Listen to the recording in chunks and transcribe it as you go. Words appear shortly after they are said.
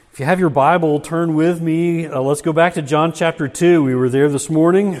you have your Bible, turn with me. Let's go back to John chapter 2. We were there this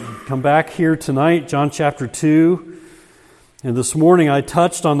morning. Come back here tonight, John chapter 2. And this morning I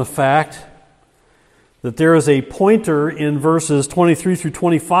touched on the fact that there is a pointer in verses 23 through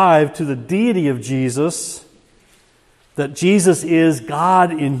 25 to the deity of Jesus, that Jesus is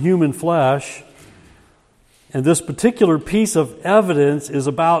God in human flesh. And this particular piece of evidence is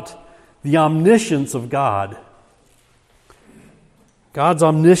about the omniscience of God. God's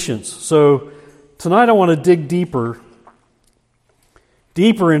omniscience. So tonight I want to dig deeper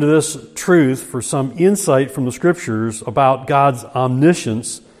into this truth for some insight from the Scriptures about God's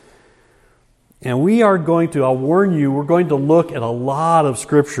omniscience. And we are going to, I'll warn you, we're going to look at a lot of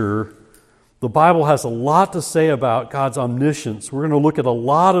Scripture. The Bible has a lot to say about God's omniscience. We're going to look at a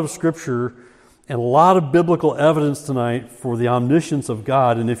lot of Scripture and a lot of biblical evidence tonight for the omniscience of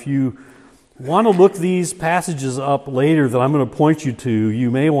God. And if you want to look these passages up later that I'm going to point you to, you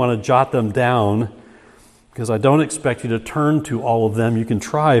may want to jot them down, because I don't expect you to turn to all of them. You can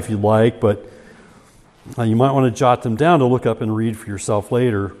try if you'd like, but you might want to jot them down to look up and read for yourself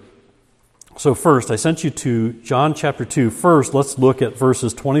later. So first, I sent you to John chapter 2. First, let's look at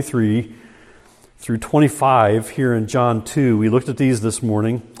verses 23 through 25 here in John 2. We looked at these this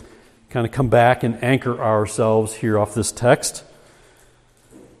morning. Kind of come back and anchor ourselves here off this text.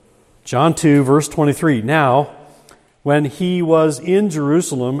 John 2, verse 23. Now, when he was in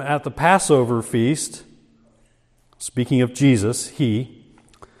Jerusalem at the Passover feast, speaking of Jesus,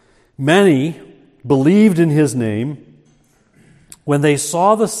 many believed in his name when they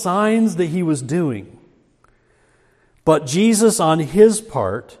saw the signs that he was doing. But Jesus, on his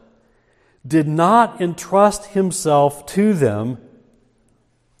part, did not entrust himself to them,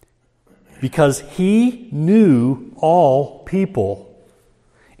 because he knew all people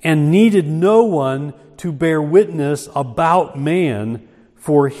and needed no one to bear witness about man,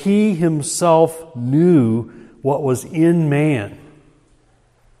 for he himself knew what was in man.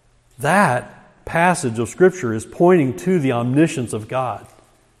 That passage of Scripture is pointing to the omniscience of God,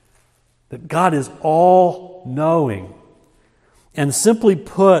 that God is all-knowing. And simply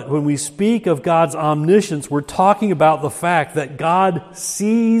put, when we speak of God's omniscience, we're talking about the fact that God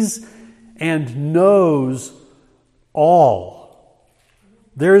sees and knows all.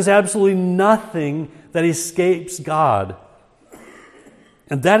 There is absolutely nothing that escapes God.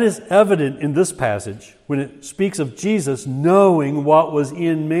 And that is evident in this passage when it speaks of Jesus knowing what was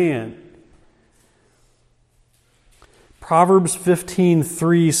in man. Proverbs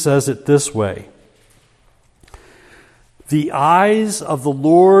 15:3 says it this way: "The eyes of the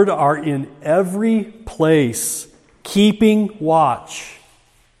Lord are in every place, keeping watch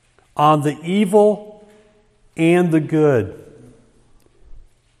on the evil and the good."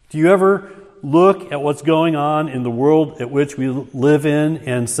 Do you ever look at what's going on in the world at which we live in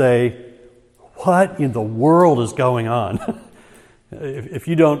and say, what in the world is going on? If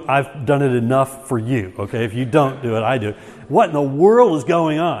you don't, I've done it enough for you, okay? If you don't do it, I do. What in the world is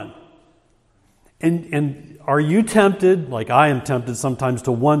going on? And are you tempted, like I am tempted sometimes,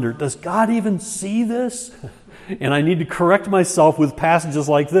 to wonder, does God even see this? And I need to correct myself with passages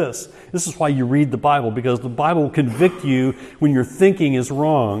like this. This is why you read the Bible, because the Bible will convict you when your thinking is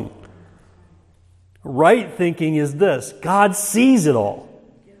wrong. Right thinking is this: God sees it all.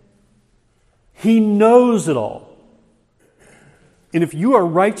 He knows it all. And if you are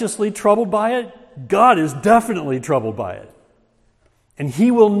righteously troubled by it, God is definitely troubled by it. And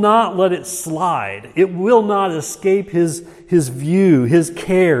He will not let it slide. It will not escape His view, His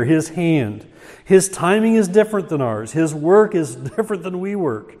care, His hand. His timing is different than ours. His work is different than we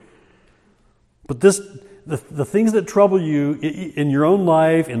work. But the things that trouble you in your own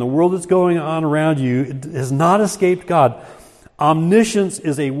life, in the world that's going on around you, it has not escaped God. Omniscience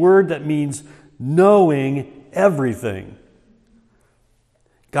is a word that means knowing everything.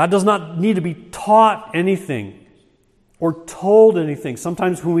 God does not need to be taught anything or told anything.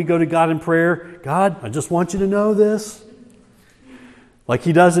 Sometimes when we go to God in prayer, God, I just want you to know this. Like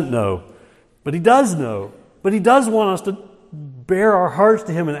He doesn't know. But He does know. But He does want us to bare our hearts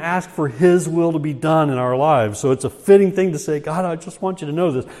to Him and ask for His will to be done in our lives. So it's a fitting thing to say, God, I just want you to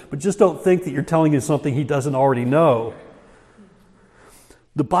know this. But just don't think that you're telling Him something He doesn't already know.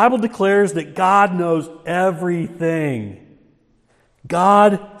 The Bible declares that God knows everything.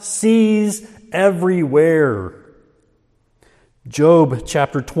 God sees everywhere. Job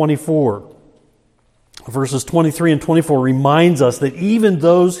chapter 24, verses 23 and 24 reminds us that even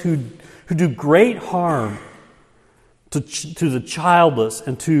those who do great harm to the childless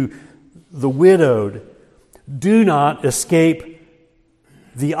and to the widowed do not escape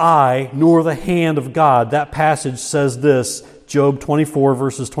the eye nor the hand of God. That passage says this, Job 24,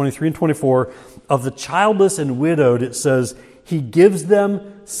 verses 23 and 24, of the childless and widowed, it says, He gives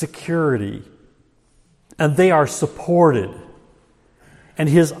them security, and they are supported, and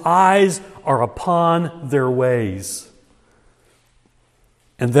His eyes are upon their ways.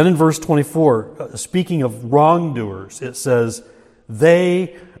 And then in verse 24, speaking of wrongdoers, it says,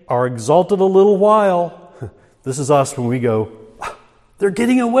 they are exalted a little while. This is us when we go, they're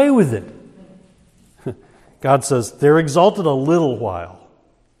getting away with it. God says, they're exalted a little while,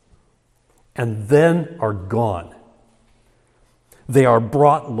 and then are gone. They are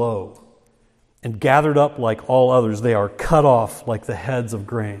brought low and gathered up like all others. They are cut off like the heads of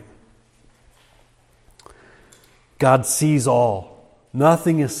grain. God sees all.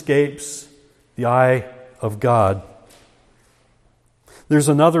 Nothing escapes the eye of God. There's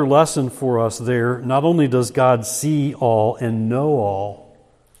another lesson for us there. Not only does God see all and know all,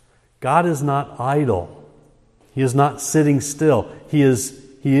 God is not idle. He is not sitting still.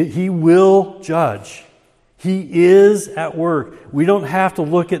 He will judge. He is at work. We don't have to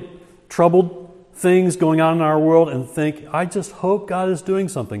look at troubled things going on in our world and think, I just hope God is doing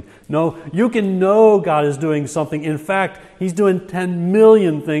something. No, you can know God is doing something. In fact, He's doing 10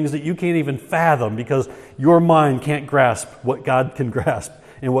 million things that you can't even fathom because your mind can't grasp what God can grasp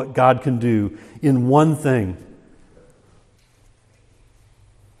and what God can do in one thing.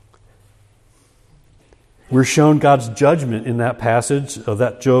 We're shown God's judgment in that passage of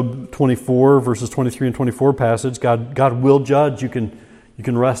that Job 24, verses 23 and 24 passage. God will judge. You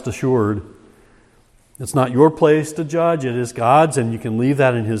can rest assured. It's not your place to judge, it is God's, and you can leave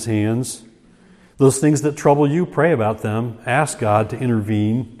that in His hands. Those things that trouble you, pray about them. Ask God to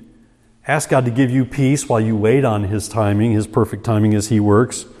intervene. Ask God to give you peace while you wait on His timing, His perfect timing as He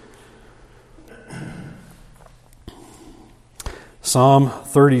works. Psalm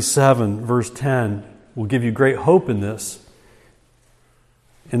 37, verse 10, will give you great hope in this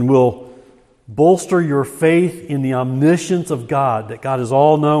and will bolster your faith in the omniscience of God, that God is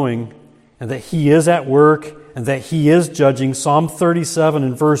all-knowing, and that He is at work, and that He is judging. Psalm 37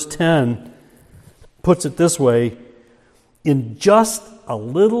 in verse 10 puts it this way, in just a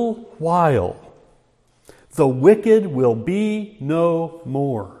little while, the wicked will be no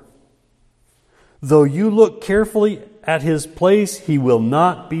more. Though you look carefully at his place, he will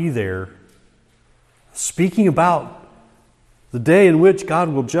not be there. Speaking about the day in which God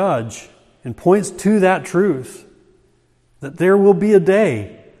will judge, and points to that truth, that there will be a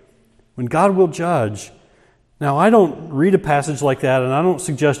day when God will judge. Now, I don't read a passage like that, and I don't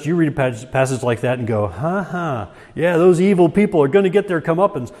suggest you read a passage like that and go, yeah, those evil people are going to get their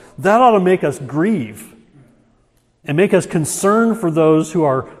comeuppance. That ought to make us grieve and make us concerned for those who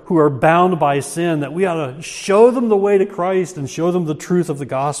are bound by sin, that we ought to show them the way to Christ and show them the truth of the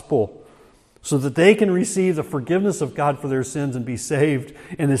gospel so that they can receive the forgiveness of God for their sins and be saved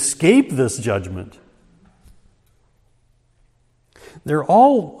and escape this judgment.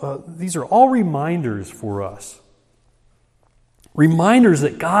 These are all reminders for us. Reminders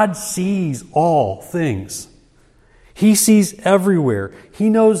that God sees all things. He sees everywhere. He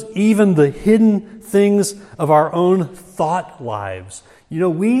knows even the hidden things of our own thought lives. You know,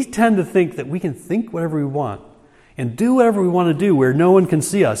 we tend to think that we can think whatever we want and do whatever we want to do where no one can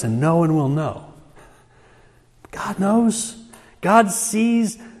see us and no one will know. God knows. God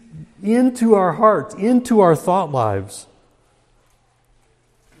sees into our hearts, into our thought lives.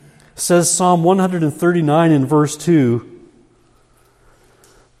 Says Psalm 139 in verse 2,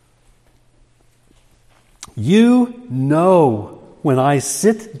 you know when I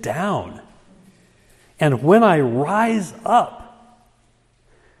sit down and when I rise up.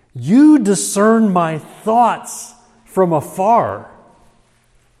 You discern my thoughts from afar.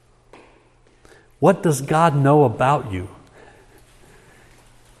 What does God know about you?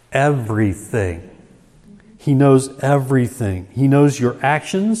 Everything. He knows everything. He knows your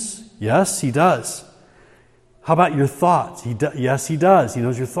actions. Yes, He does. How about your thoughts? Yes, He does. He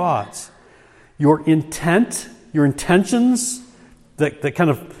knows your thoughts. Your intent, your intentions that kind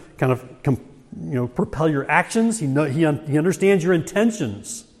of propel your actions. He understands your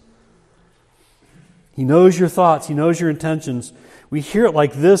intentions. He knows your thoughts. He knows your intentions. We hear it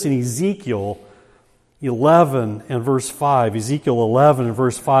like this in Ezekiel 11 and verse 5. Ezekiel 11 and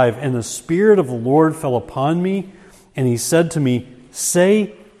verse 5. And the Spirit of the Lord fell upon me, and He said to me,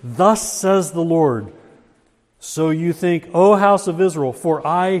 say, thus says the Lord. So you think, O house of Israel, for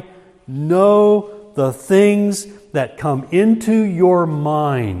I know the things that come into your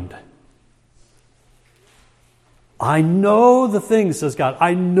mind. I know the things, says God.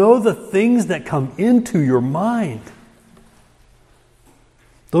 I know the things that come into your mind.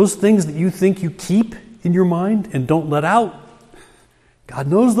 Those things that you think you keep in your mind and don't let out. God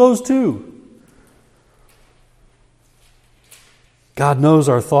knows those too. God knows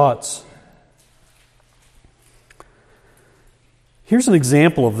our thoughts. Here's an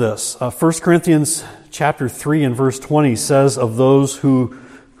example of this. 1 Corinthians chapter 3 and verse 20 says of those who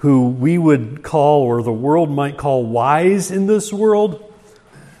we would call, or the world might call, wise in this world.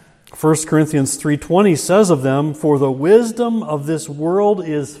 1 Corinthians 3:20 says of them, "For the wisdom of this world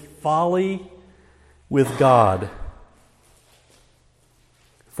is folly with God.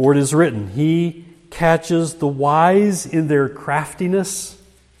 For it is written, He catches the wise in their craftiness.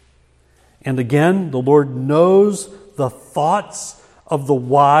 And again, the Lord knows the thoughts of the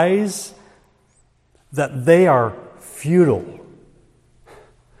wise, that they are futile."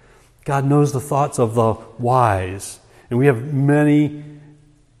 God knows the thoughts of the wise. And we have many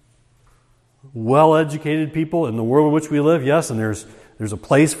well-educated people in the world in which we live, yes, and there's a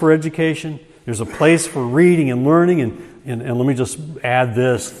place for education. There's a place for reading and learning. And let me just add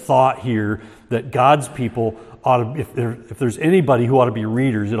this thought here, that God's people ought to, if there's anybody who ought to be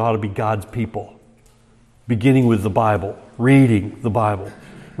readers, it ought to be God's people. Beginning with the Bible, reading the Bible,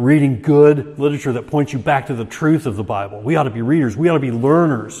 reading good literature that points you back to the truth of the Bible. We ought to be readers. We ought to be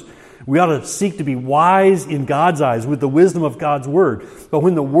learners. We ought to seek to be wise in God's eyes with the wisdom of God's Word. But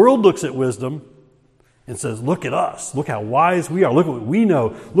when the world looks at wisdom and says, "Look at us, look how wise we are, look at what we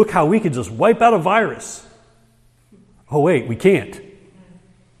know, look how we could just wipe out a virus." Oh wait, we can't.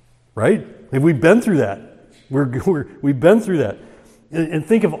 Right? Have we been through that? We've been through that. And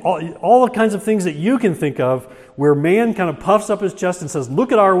think of all the kinds of things that you can think of where man kind of puffs up his chest and says,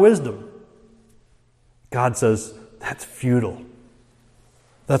 "Look at our wisdom." God says, that's futile.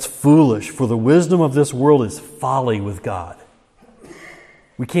 That's foolish, for the wisdom of this world is folly with God.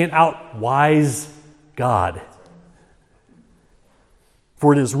 We can't outwise God.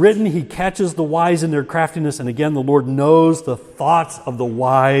 For it is written, He catches the wise in their craftiness. And again, the Lord knows the thoughts of the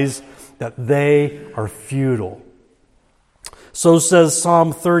wise, that they are futile. So says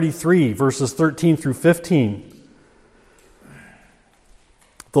Psalm 33, verses 13 through 15.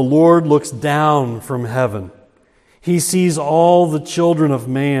 The Lord looks down from heaven. He sees all the children of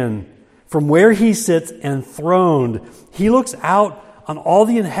man. From where He sits enthroned, He looks out on all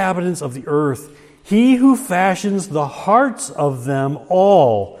the inhabitants of the earth. He who fashions the hearts of them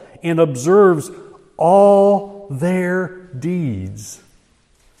all and observes all their deeds.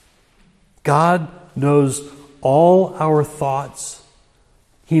 God knows all our thoughts.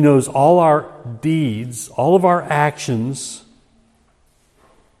 He knows all our deeds, all of our actions.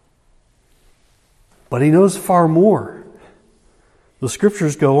 But He knows far more. The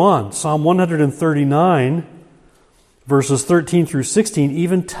Scriptures go on. Psalm 139, verses 13 through 16,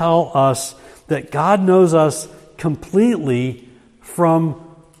 even tell us that God knows us completely from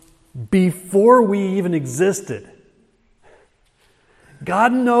before we even existed.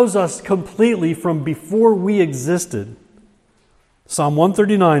 God knows us completely from before we existed. Psalm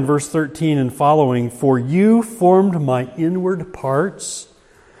 139, verse 13 and following, "For you formed my inward parts.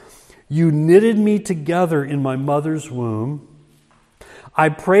 You knitted me together in my mother's womb. I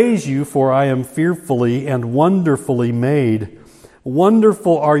praise you, for I am fearfully and wonderfully made.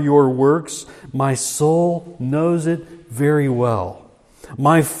 Wonderful are your works. My soul knows it very well.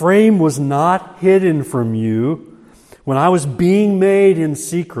 My frame was not hidden from you when I was being made in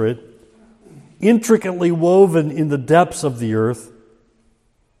secret, intricately woven in the depths of the earth."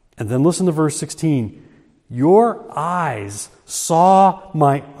 And then listen to verse 16. "Your eyes saw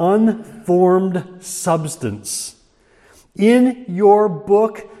my unformed substance. In your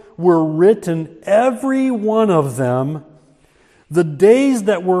book were written, every one of them, the days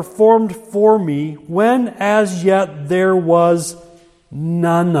that were formed for me, when as yet there was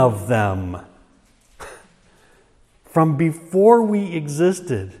none of them." From before we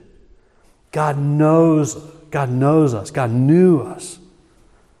existed, God knows us. God knew us.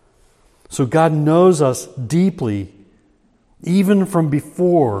 So God knows us deeply, even from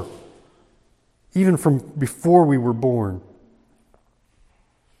before we were born.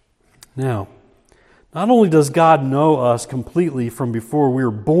 Now, not only does God know us completely from before we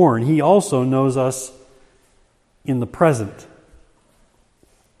were born, He also knows us in the present.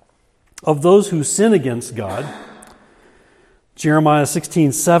 Of those who sin against God, Jeremiah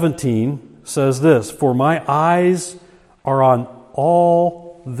 16:17 says this, "For my eyes are on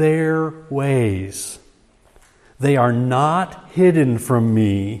all their ways. They are not hidden from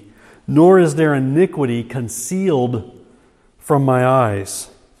me, nor is their iniquity concealed from my eyes."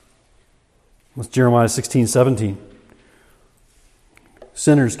 That's Jeremiah 16:17.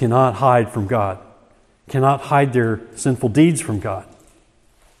 Sinners cannot hide from God, cannot hide their sinful deeds from God.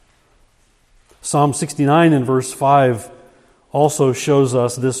 Psalm 69 and verse 5 also shows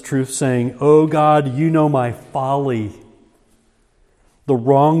us this truth, saying, "O God, you know my folly. The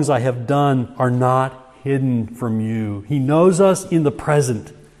wrongs I have done are not hidden from you." He knows us in the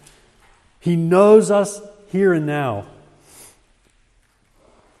present. He knows us here and now.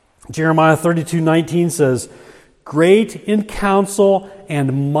 Jeremiah 32:19 says, "Great in counsel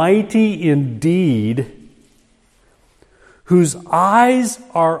and mighty in deed, whose eyes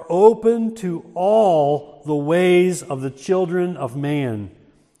are open to all the ways of the children of man,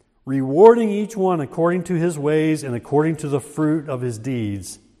 rewarding each one according to his ways and according to the fruit of his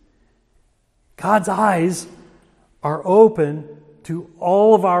deeds." God's eyes are open to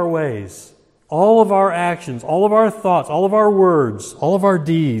all of our ways, all of our actions, all of our thoughts, all of our words, all of our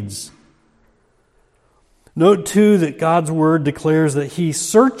deeds. Note too that God's Word declares that He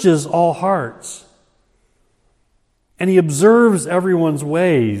searches all hearts and He observes everyone's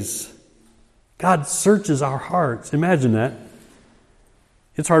ways. God searches our hearts. Imagine that.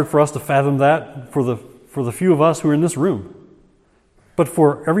 It's hard for us to fathom that for the few of us who are in this room. But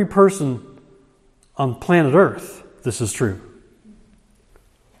for every person on planet Earth, this is true.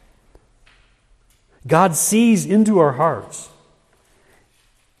 God sees into our hearts.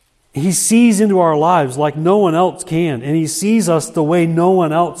 He sees into our lives like no one else can, and He sees us the way no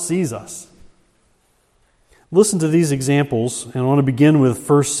one else sees us. Listen to these examples, and I want to begin with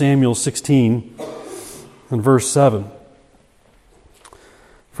 1 Samuel 16 and verse 7.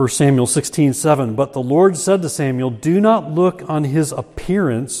 1 Samuel 16:7. "But the Lord said to Samuel, do not look on his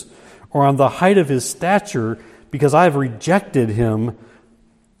appearance or on the height of his stature, because I have rejected him.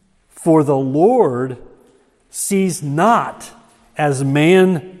 For the Lord sees not as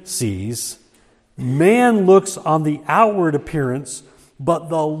man sees. Man looks on the outward appearance, but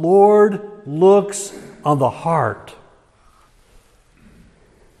the Lord looks on the heart."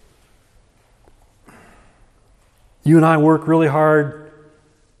 You and I work really hard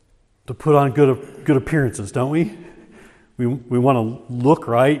to put on good appearances, don't we? We want to look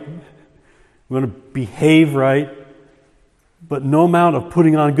right. We want to behave right. But no amount of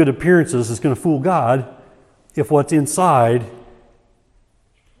putting on good appearances is going to fool God if what's inside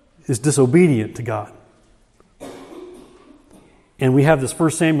is disobedient to God. And we have this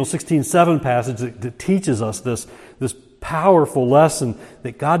 1 Samuel 16:7 passage that teaches us this powerful lesson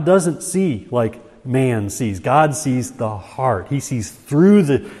that God doesn't see like man sees. God sees the heart. He sees through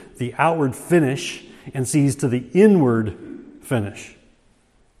the outward finish and sees to the inward finish.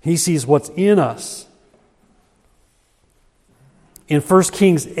 He sees what's in us. In 1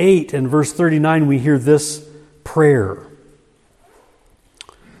 Kings 8 and verse 39, we hear this prayer.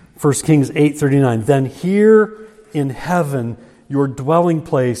 1 Kings 8:39, "Then hear in heaven your dwelling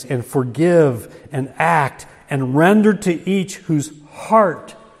place, and forgive and act and render to each whose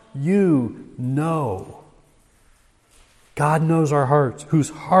heart you know." God knows our hearts, whose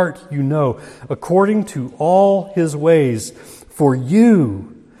heart you know, according to all His ways. For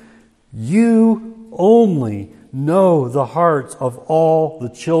you only know the hearts of all the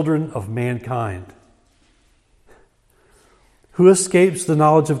children of mankind. Who escapes the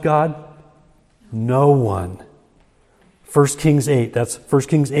knowledge of God? No one. 1 Kings 8, that's 1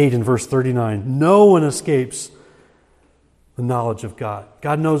 Kings 8 and verse 39. No one escapes the knowledge of God.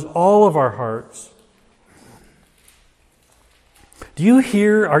 God knows all of our hearts. Do you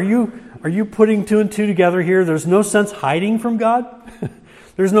hear, are you putting two and two together here? There's no sense hiding from God.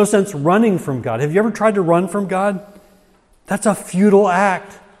 There's no sense running from God. Have you ever tried to run from God? That's a futile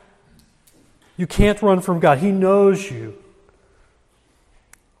act. You can't run from God. He knows you.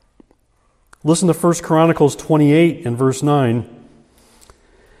 Listen to 1 Chronicles 28 and verse 9.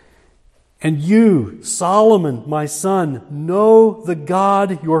 "And you, Solomon, my son, know the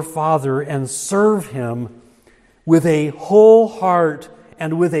God your father and serve Him with a whole heart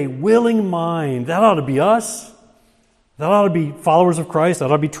and with a willing mind." That ought to be us. That ought to be followers of Christ.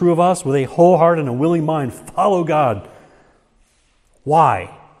 That ought to be true of us. With a whole heart and a willing mind, follow God. Why?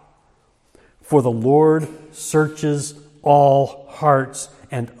 For the Lord searches all hearts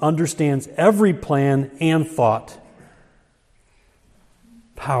and understands every plan and thought.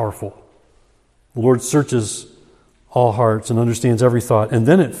 Powerful. The Lord searches all hearts and understands every thought. And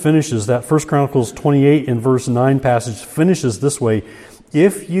then it finishes, that 1 Chronicles 28 and verse 9 passage finishes this way.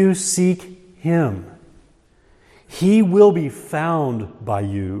 "If you seek Him, He will be found by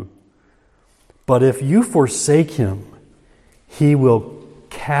you. But if you forsake Him, He will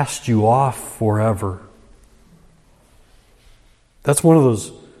cast you off forever." That's one of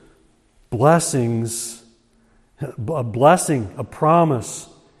those blessings, a blessing, a promise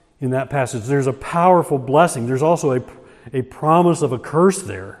in that passage. There's a powerful blessing. There's also a promise of a curse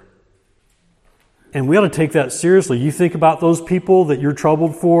there. And we ought to take that seriously. You think about those people that you're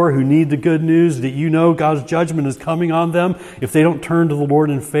troubled for, who need the good news, that you know God's judgment is coming on them. If they don't turn to the Lord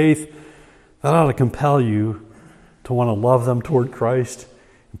in faith, that ought to compel you to want to love them toward Christ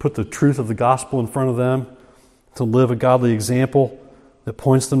and put the truth of the gospel in front of them, to live a godly example that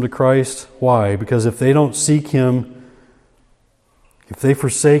points them to Christ. Why? Because if they don't seek Him, if they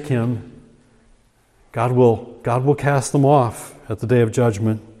forsake Him, God will cast them off at the day of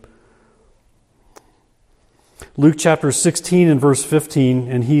judgment. Luke chapter 16 and verse 15,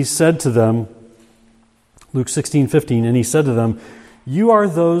 and He said to them, Luke 16:15, and He said to them, "You are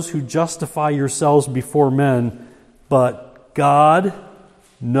those who justify yourselves before men, but God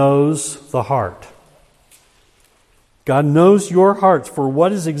knows the heart." God knows your hearts, for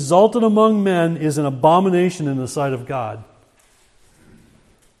what is exalted among men is an abomination in the sight of God.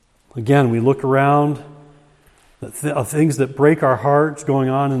 Again, we look around at things that break our hearts going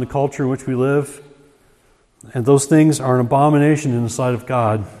on in the culture in which we live, and those things are an abomination in the sight of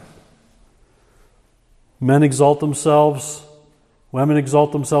God. Men exalt themselves, women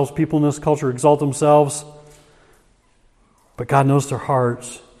exalt themselves, people in this culture exalt themselves, but God knows their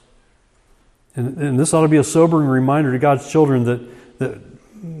hearts. And this ought to be a sobering reminder to God's children that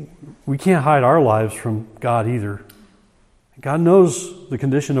we can't hide our lives from God either. God knows the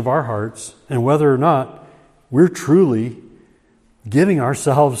condition of our hearts and whether or not we're truly giving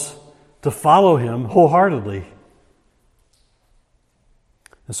ourselves to follow Him wholeheartedly.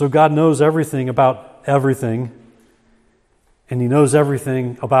 And so God knows everything about everything, and He knows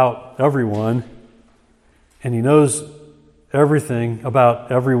everything about everyone, and He knows everything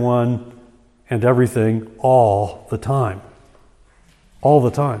about everyone and everything all the time. All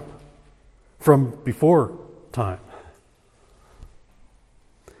the time. From before time.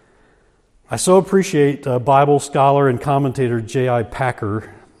 I so appreciate Bible scholar and commentator J.I. Packer.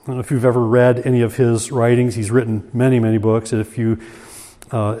 I don't know if you've ever read any of his writings. He's written many, many books. And if you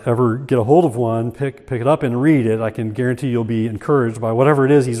ever get a hold of one, pick it up and read it. I can guarantee you'll be encouraged by whatever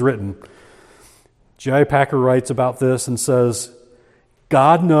it is he's written. J.I. Packer writes about this and says,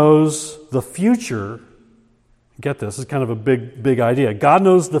 God knows the future. Get this is kind of a big idea. God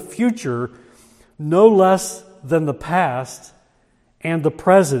knows the future no less than the past and the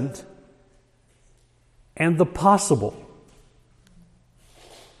present and the possible.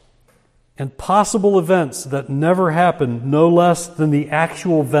 And possible events that never happen no less than the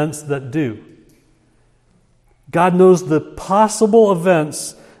actual events that do. God knows the possible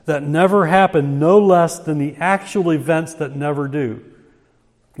events that never happen no less than the actual events that never do.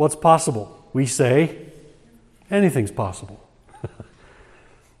 What's possible? We say, anything's possible.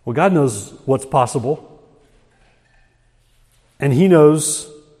 Well, God knows what's possible. And He knows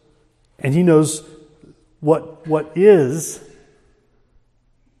what is.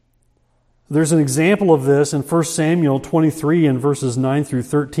 There's an example of this in 1 Samuel 23 and verses 9 through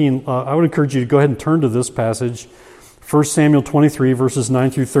 13. I would encourage you to go ahead and turn to this passage. 1 Samuel 23 verses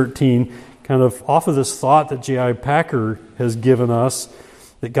 9 through 13, kind of off of this thought that J.I. Packer has given us,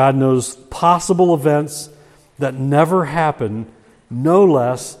 that God knows possible events that never happen no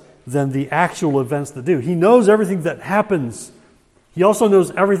less than the actual events that do. He knows everything that happens. He also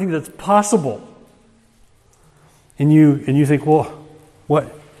knows everything that's possible. And you think, well,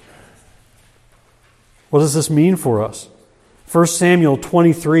 what does this mean for us? 1 Samuel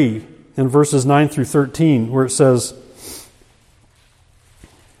 23 and verses 9 through 13, where it says,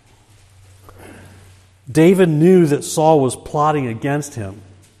 David knew that Saul was plotting against him.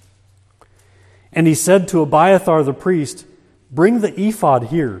 And he said to Abiathar the priest, "Bring the ephod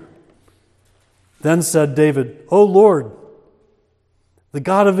here." Then said David, "O Lord, the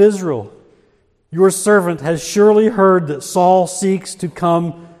God of Israel, your servant has surely heard that Saul seeks to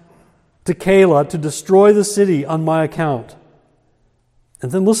come to Keilah to destroy the city on my account."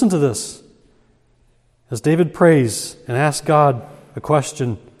 And then listen to this. As David prays and asks God a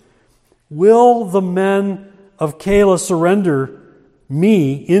question, "Will the men of Keilah surrender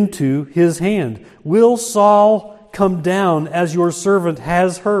me into his hand? Will Saul come down as your servant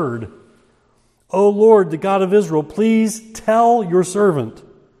has heard? O Lord, the God of Israel, please tell your servant."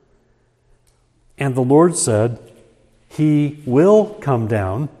 And the Lord said, "He will come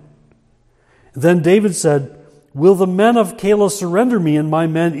down." Then David said, "Will the men of Keilah surrender me and my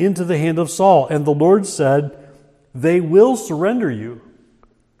men into the hand of Saul?" And the Lord said, "They will surrender you."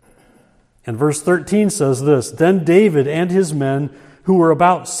 And verse 13 says this, "Then David and his men, who were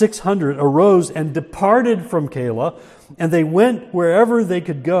about 600, arose and departed from Keilah, and they went wherever they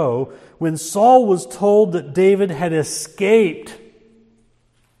could go. When Saul was told that David had escaped,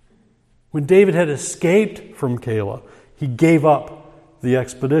 from Keilah, he gave up the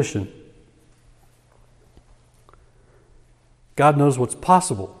expedition." God knows what's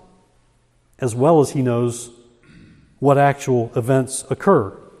possible, as well as he knows what actual events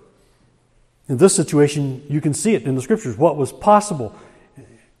occur. In this situation, you can see it in the Scriptures, what was possible.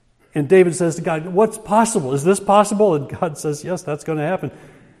 And David says to God, what's possible? Is this possible? And God says, yes, that's going to happen.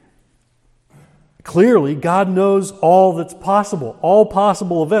 Clearly, God knows all that's possible, all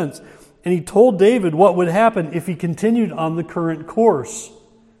possible events. And he told David what would happen if he continued on the current course.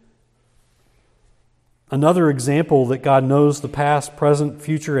 Another example that God knows the past, present,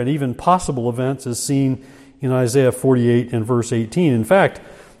 future, and even possible events is seen in Isaiah 48 and verse 18. In fact,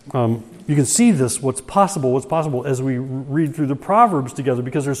 you can see this, what's possible, as we read through the Proverbs together,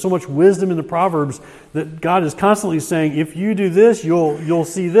 because there's so much wisdom in the Proverbs that God is constantly saying, if you do this, you'll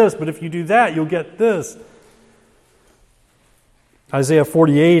see this, but if you do that, you'll get this. Isaiah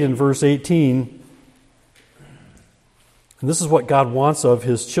 48 and verse 18, and this is what God wants of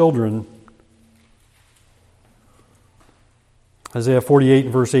his children. Isaiah 48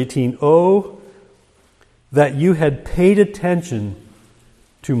 and verse 18, "Oh, that you had paid attention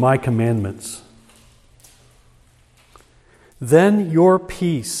to my commandments. Then your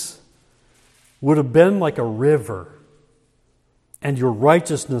peace would have been like a river, and your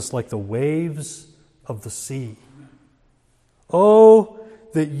righteousness like the waves of the sea." Oh,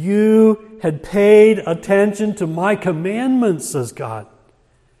 that you had paid attention to my commandments, says God.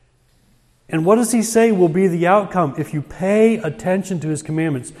 And what does he say will be the outcome if you pay attention to his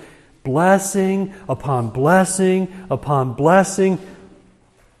commandments? Blessing upon blessing upon blessing.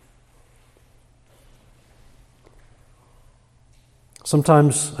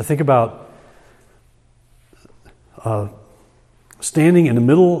 Sometimes I think about standing in the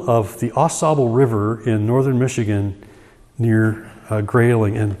middle of the AuSable River in northern Michigan near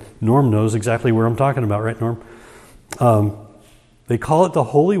Grayling, and Norm knows exactly where I'm talking about, right, Norm? They call it the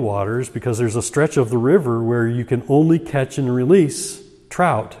Holy Waters because there's a stretch of the river where you can only catch and release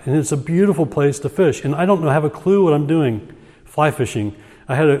trout, and it's a beautiful place to fish. And I don't have a clue what I'm doing fly fishing.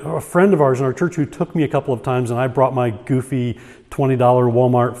 I had a friend of ours in our church who took me a couple of times, and I brought my goofy $20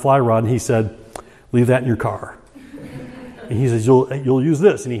 Walmart fly rod, and he said, "Leave that in your car." And he says, you'll use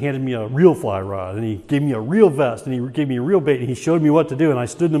this. And he handed me a real fly rod, and he gave me a real vest, and he gave me a real bait, and he showed me what to do. And I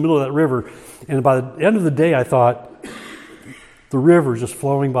stood in the middle of that river, and by the end of the day, I thought, the river is just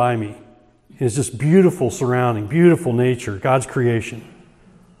flowing by me. It's just beautiful surrounding, beautiful nature, God's creation.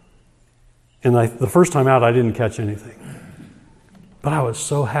 And the first time out, I didn't catch anything. But I was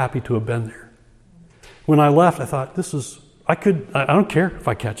so happy to have been there. When I left, I thought, I don't care if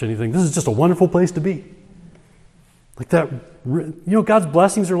I catch anything. This is just a wonderful place to be. Like that, God's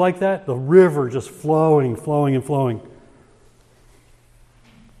blessings are like that. The river just flowing, flowing, and flowing.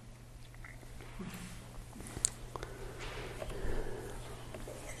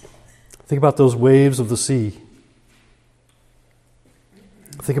 Think about those waves of the sea.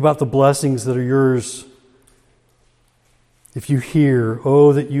 Think about the blessings that are yours if you hear,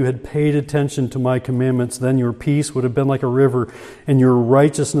 "Oh, that you had paid attention to my commandments, then your peace would have been like a river, and your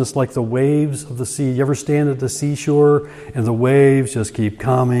righteousness like the waves of the sea." You ever stand at the seashore and the waves just keep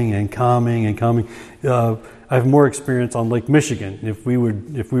coming and coming and coming? I have more experience on Lake Michigan. If we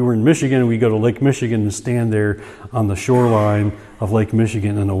were in Michigan, we'd go to Lake Michigan and stand there on the shoreline of Lake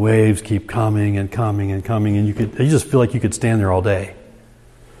Michigan, and the waves keep coming and coming and coming, and you just feel like you could stand there all day.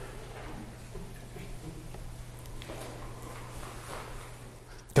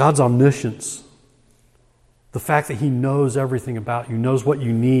 God's omniscience, the fact that he knows everything about you, knows what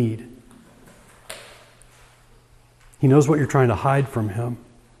you need. He knows what you're trying to hide from him.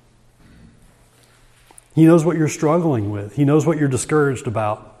 He knows what you're struggling with. He knows what you're discouraged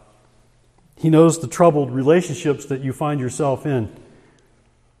about. He knows the troubled relationships that you find yourself in.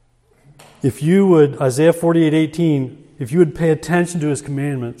 If you would, Isaiah 48:18, if you would pay attention to his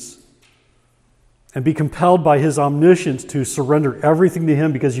commandments and be compelled by his omniscience to surrender everything to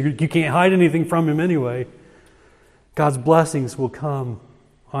him, because you can't hide anything from him anyway, God's blessings will come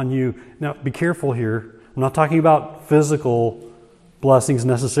on you. Now, be careful here. I'm not talking about physical blessings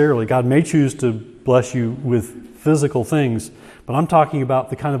necessarily. God may choose to bless you with physical things, but I'm talking about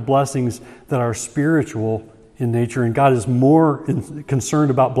the kind of blessings that are spiritual in nature, and God is more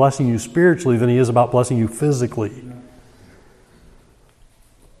concerned about blessing you spiritually than he is about blessing you physically.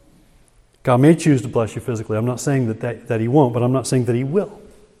 God may choose to bless you physically. I'm not saying that he won't, but I'm not saying that he will.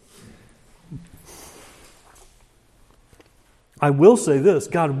 I will say this: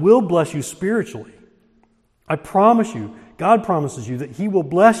 God will bless you spiritually. I promise you, God promises you that he will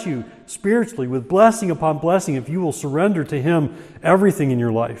bless you spiritually with blessing upon blessing if you will surrender to him everything in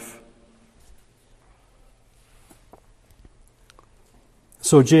your life.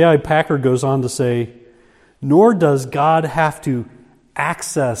 So J.I. Packer goes on to say, nor does God have to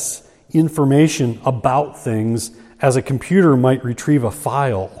access information about things as a computer might retrieve a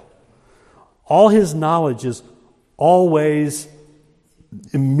file. All his knowledge is always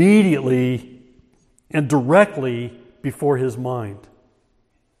immediately and directly before his mind.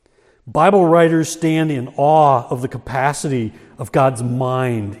 Bible writers stand in awe of the capacity of God's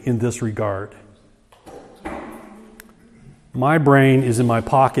mind in this regard. My brain is in my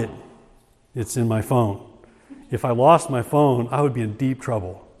pocket. It's in my phone. If I lost my phone, I would be in deep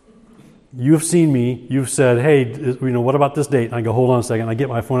trouble. You've seen me. You've said, hey, what about this date? And I go, hold on a second. I get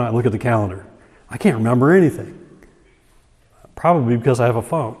my phone out and look at the calendar. I can't remember anything. Probably because I have a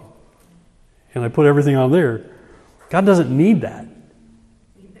phone. And I put everything on there. God doesn't need that.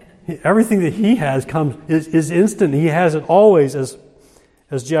 Everything that he has is instant. He has it always, as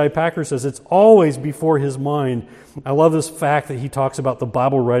J.I. Packer says, it's always before his mind. I love this fact that he talks about the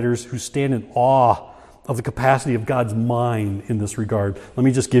Bible writers who stand in awe of the capacity of God's mind in this regard. Let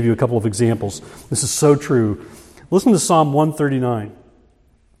me just give you a couple of examples. This is so true. Listen to Psalm 139.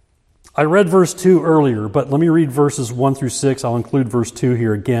 I read verse 2 earlier, but let me read verses 1 through 6. I'll include verse 2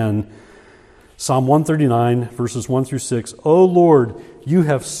 here again. Psalm 139, verses 1 through 6. O Lord, you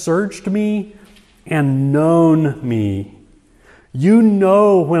have searched me and known me. You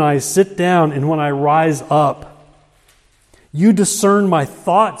know when I sit down and when I rise up. You discern my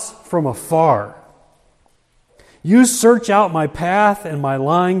thoughts from afar. You search out my path and my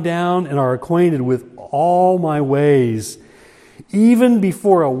lying down and are acquainted with all my ways. Even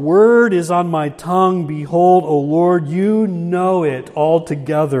before a word is on my tongue, behold, O Lord, you know it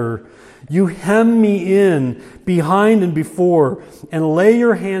altogether. You hem me in, behind and before, and lay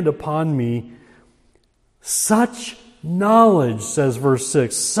your hand upon me. Such knowledge, says verse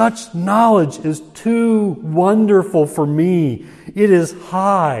 6, such knowledge is too wonderful for me. It is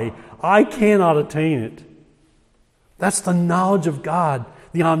high. I cannot attain it. That's the knowledge of God,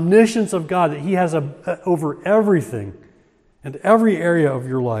 the omniscience of God, that he has over everything and every area of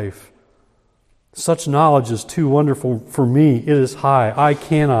your life. Such knowledge is too wonderful for me. It is high. I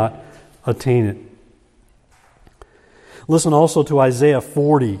cannot attain it. Listen also to Isaiah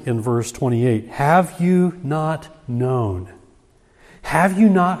 40 in verse 28. Have you not known? Have you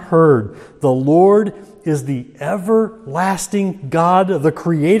not heard? The Lord is the everlasting God, the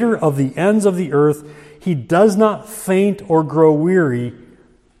creator of the ends of the earth. He does not faint or grow weary.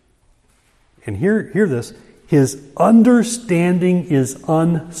 And hear this. His understanding is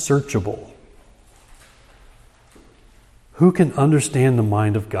unsearchable. Who can understand the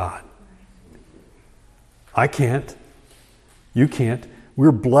mind of God? I can't. You can't.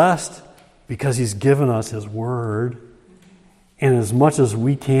 We're blessed because he's given us his word. And as much as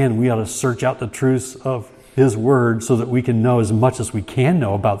we can, we ought to search out the truths of his word so that we can know as much as we can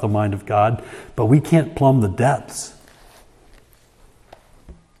know about the mind of God, but we can't plumb the depths.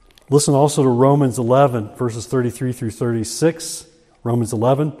 Listen also to Romans 11, verses 33 through 36. Romans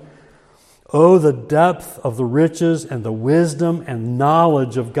 11. Oh, the depth of the riches and the wisdom and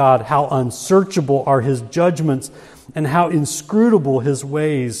knowledge of God. How unsearchable are his judgments and how inscrutable his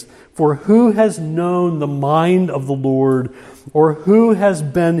ways. For who has known the mind of the Lord, or who has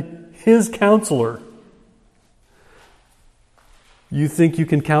been his counselor? You think you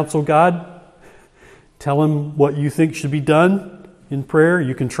can counsel God? Tell him what you think should be done in prayer?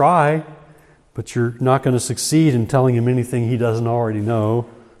 You can try, but you're not going to succeed in telling him anything he doesn't already know.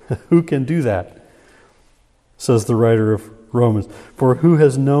 Who can do that? Says the writer of Romans. For who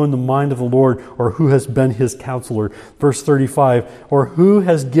has known the mind of the Lord, or who has been his counselor? Verse 35, or who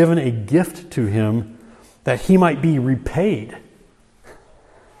has given a gift to him that he might be repaid?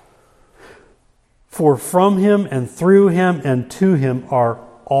 For from him and through him and to him are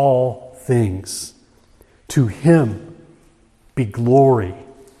all things. To him be glory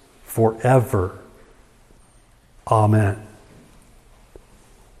forever. Amen.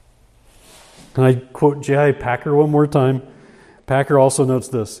 Can I quote J.I. Packer one more time? Packer also notes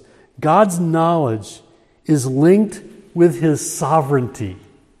this. God's knowledge is linked with his sovereignty.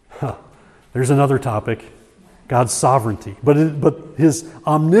 There's another topic. God's sovereignty. But his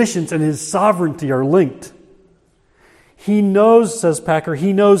omniscience and his sovereignty are linked. He knows, says Packer,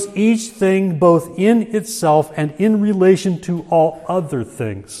 he knows each thing both in itself and in relation to all other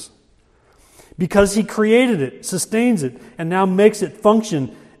things. Because he created it, sustains it, and now makes it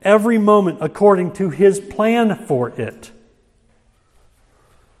function every moment according to his plan for it.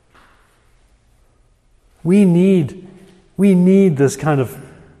 We need this kind of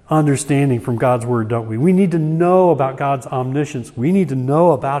understanding from God's word, don't we? We need to know about God's omniscience. We need to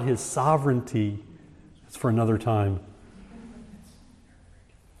know about his sovereignty. It's for another time.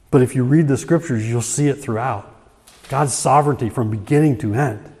 But if you read the Scriptures, you'll see it throughout. God's sovereignty from beginning to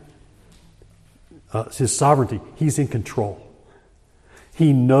end. His sovereignty. He's in control.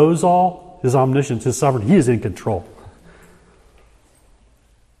 He knows all. His omniscience, His sovereignty. He is in control.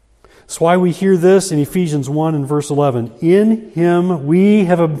 That's why we hear this in Ephesians 1 and verse 11. In Him we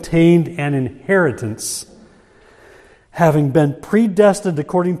have obtained an inheritance, having been predestined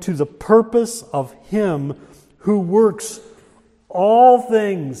according to the purpose of Him who works all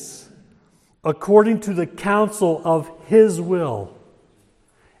things according to the counsel of His will.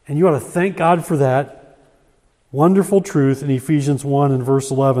 And you ought to thank God for that wonderful truth in Ephesians 1 and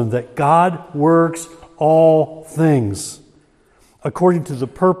verse 11, that God works all things according to the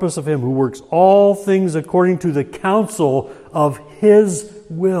purpose of Him who works all things according to the counsel of His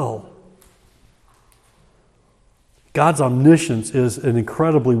will. God's omniscience is an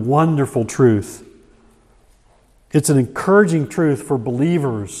incredibly wonderful truth. It's an encouraging truth for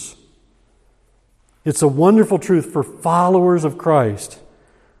believers. It's a wonderful truth for followers of Christ.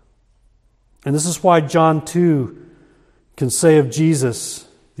 And this is why John 2 can say of Jesus,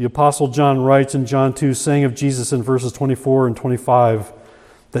 the Apostle John writes in John 2, saying of Jesus in verses 24 and 25,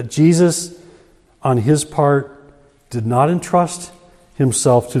 that Jesus, on His part, did not entrust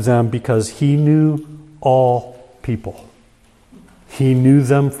Himself to them because He knew all people. He knew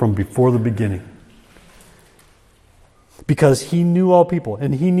them from before the beginning. Because He knew all people,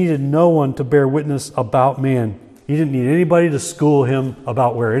 and He needed no one to bear witness about man. He didn't need anybody to school Him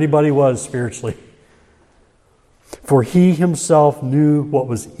about where anybody was spiritually. For He Himself knew what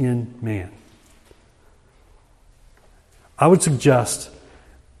was in man. I would suggest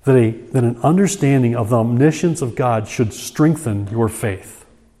that an understanding of the omniscience of God should strengthen your faith,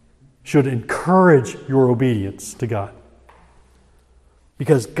 should encourage your obedience to God.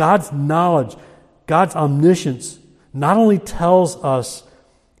 Because God's knowledge, God's omniscience, not only tells us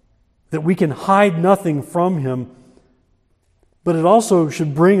that we can hide nothing from Him, but it also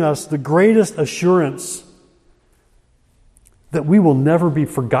should bring us the greatest assurance that we will never be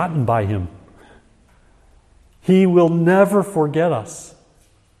forgotten by Him. He will never forget us.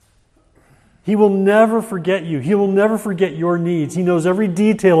 He will never forget you. He will never forget your needs. He knows every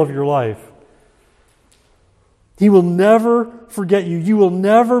detail of your life. He will never forget you. You will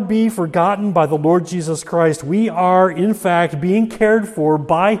never be forgotten by the Lord Jesus Christ. We are, in fact, being cared for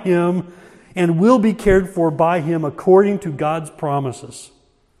by Him and will be cared for by Him according to God's promises.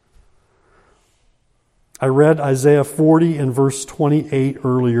 I read Isaiah 40 and verse 28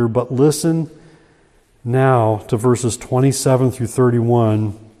 earlier, but listen now to verses 27 through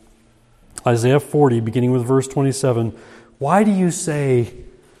 31. Isaiah 40, beginning with verse 27. Why do you say,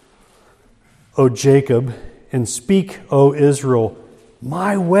 O Jacob, and speak, O Israel,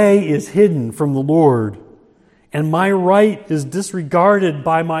 my way is hidden from the Lord, and my right is disregarded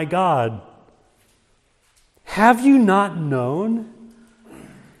by my God? Have you not known?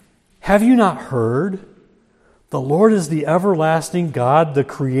 Have you not heard? The Lord is the everlasting God, the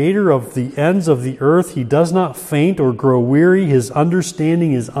creator of the ends of the earth. He does not faint or grow weary. His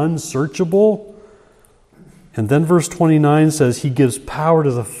understanding is unsearchable. And then verse 29 says, He gives power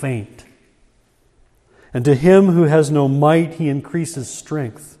to the faint. And to him who has no might, He increases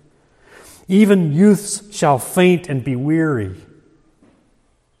strength. Even youths shall faint and be weary,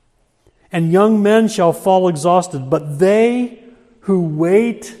 and young men shall fall exhausted. But they who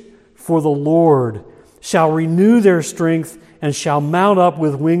wait for the Lord shall renew their strength and shall mount up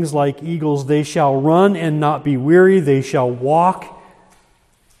with wings like eagles. They shall run and not be weary. They shall walk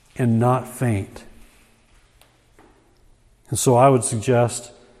and not faint. And so I would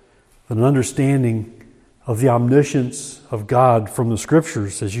suggest that an understanding of the omniscience of God from the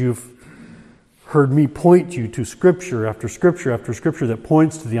Scriptures, as you've heard me point you to Scripture after Scripture after Scripture that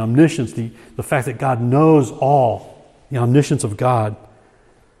points to the omniscience, the fact that God knows all, the omniscience of God.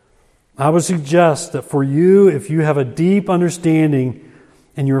 I would suggest that for you, if you have a deep understanding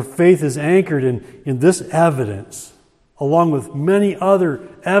and your faith is anchored in this evidence, along with many other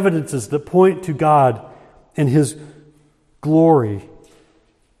evidences that point to God and His glory,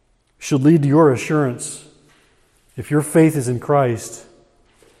 should lead to your assurance. If your faith is in Christ,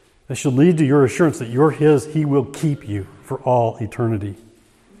 that should lead to your assurance that you're His. He will keep you for all eternity.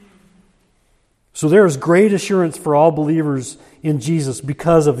 So there is great assurance for all believers in Jesus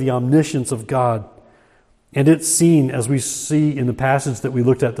because of the omniscience of God. And it's seen, as we see in the passage that we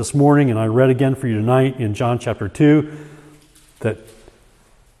looked at this morning, and I read again for you tonight in John chapter 2, that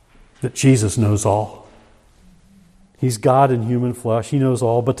Jesus knows all. He's God in human flesh. He knows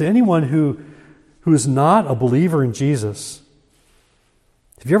all. But to anyone who is not a believer in Jesus,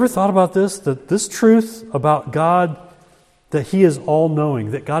 have you ever thought about this? That this truth about God that He is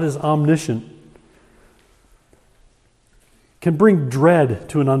all-knowing, that God is omniscient, can bring dread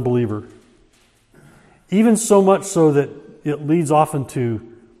to an unbeliever. Even so much so that it leads often to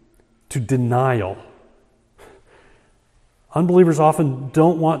denial. Unbelievers often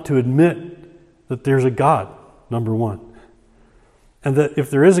don't want to admit that there's a God, number one. And that if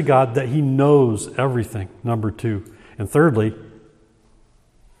there is a God, that He knows everything, number two. And thirdly,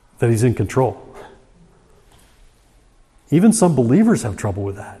 that He's in control. Even some believers have trouble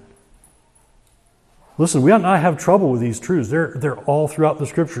with that. Listen, we ought not have trouble with these truths. They're all throughout the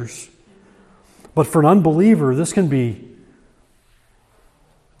Scriptures. But for an unbeliever, this can be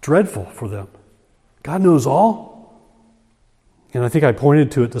dreadful for them. God knows all. And I think I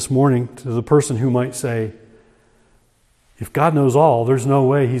pointed to it this morning to the person who might say, if God knows all, there's no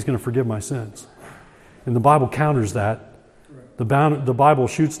way He's going to forgive my sins. And the Bible counters that. The Bible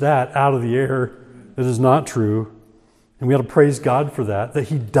shoots that out of the air. That is not true. And we ought to praise God for that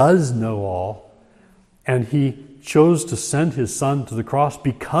He does know all. And He chose to send His Son to the cross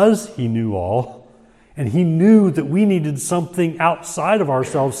because He knew all. And He knew that we needed something outside of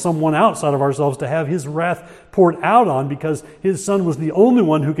ourselves, someone outside of ourselves to have His wrath poured out on, because His Son was the only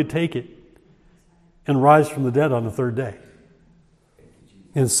one who could take it and rise from the dead on the third day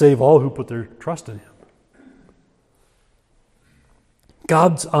and save all who put their trust in Him.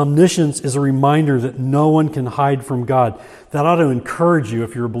 God's omniscience is a reminder that no one can hide from God. That ought to encourage you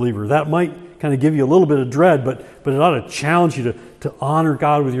if you're a believer. That might kind of give you a little bit of dread, but it ought to challenge you to honor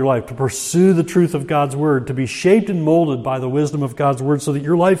God with your life, to pursue the truth of God's Word, to be shaped and molded by the wisdom of God's Word so that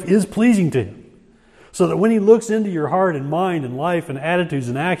your life is pleasing to Him. So that when He looks into your heart and mind and life and attitudes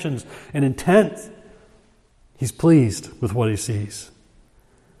and actions and intent, He's pleased with what He sees.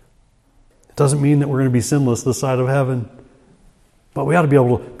 It doesn't mean that we're going to be sinless this side of heaven, but we ought to be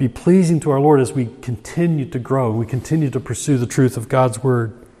able to be pleasing to our Lord as we continue to grow and we continue to pursue the truth of God's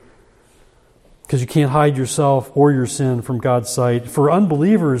Word. Because you can't hide yourself or your sin from God's sight. For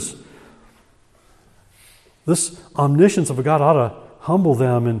unbelievers, this omniscience of a God ought to humble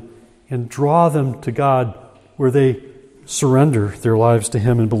them and draw them to God, where they surrender their lives to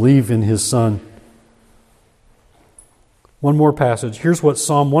Him and believe in His Son. One more passage. Here's what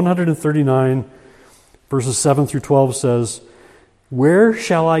Psalm 139, verses 7 through 12 says. Where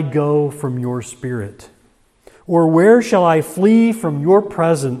shall I go from your Spirit? Or where shall I flee from your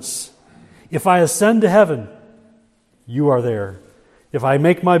presence? If I ascend to heaven, you are there. If I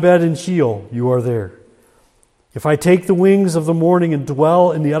make my bed in Sheol, you are there. If I take the wings of the morning and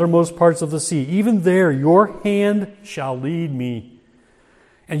dwell in the uttermost parts of the sea, even there your hand shall lead me,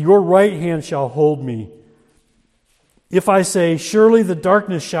 and your right hand shall hold me. If I say, surely the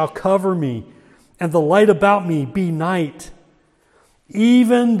darkness shall cover me, and the light about me be night,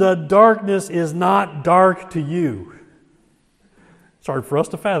 even the darkness is not dark to you. It's hard for us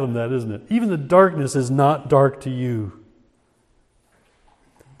to fathom that, isn't it? Even the darkness is not dark to you.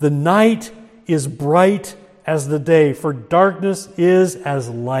 The night is bright as the day, for darkness is as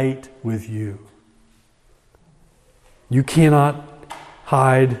light with you. You cannot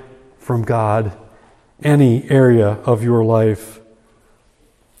hide from God any area of your life.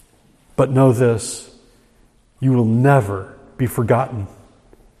 But know this, you will never be forgotten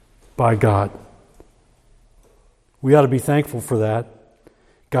by God. We ought to be thankful for that.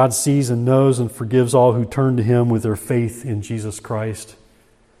 God sees and knows and forgives all who turn to Him with their faith in Jesus Christ.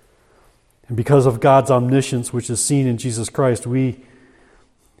 And because of God's omniscience, which is seen in Jesus Christ, we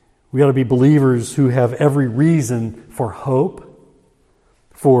ought to be believers who have every reason for hope,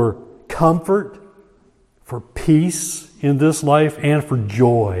 for comfort, for peace in this life, and for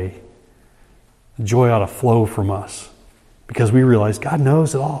joy. Joy ought to flow from us because we realize God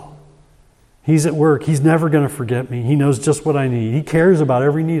knows it all. He's at work. He's never going to forget me. He knows just what I need. He cares about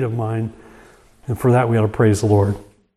every need of mine. And for that we ought to praise the Lord.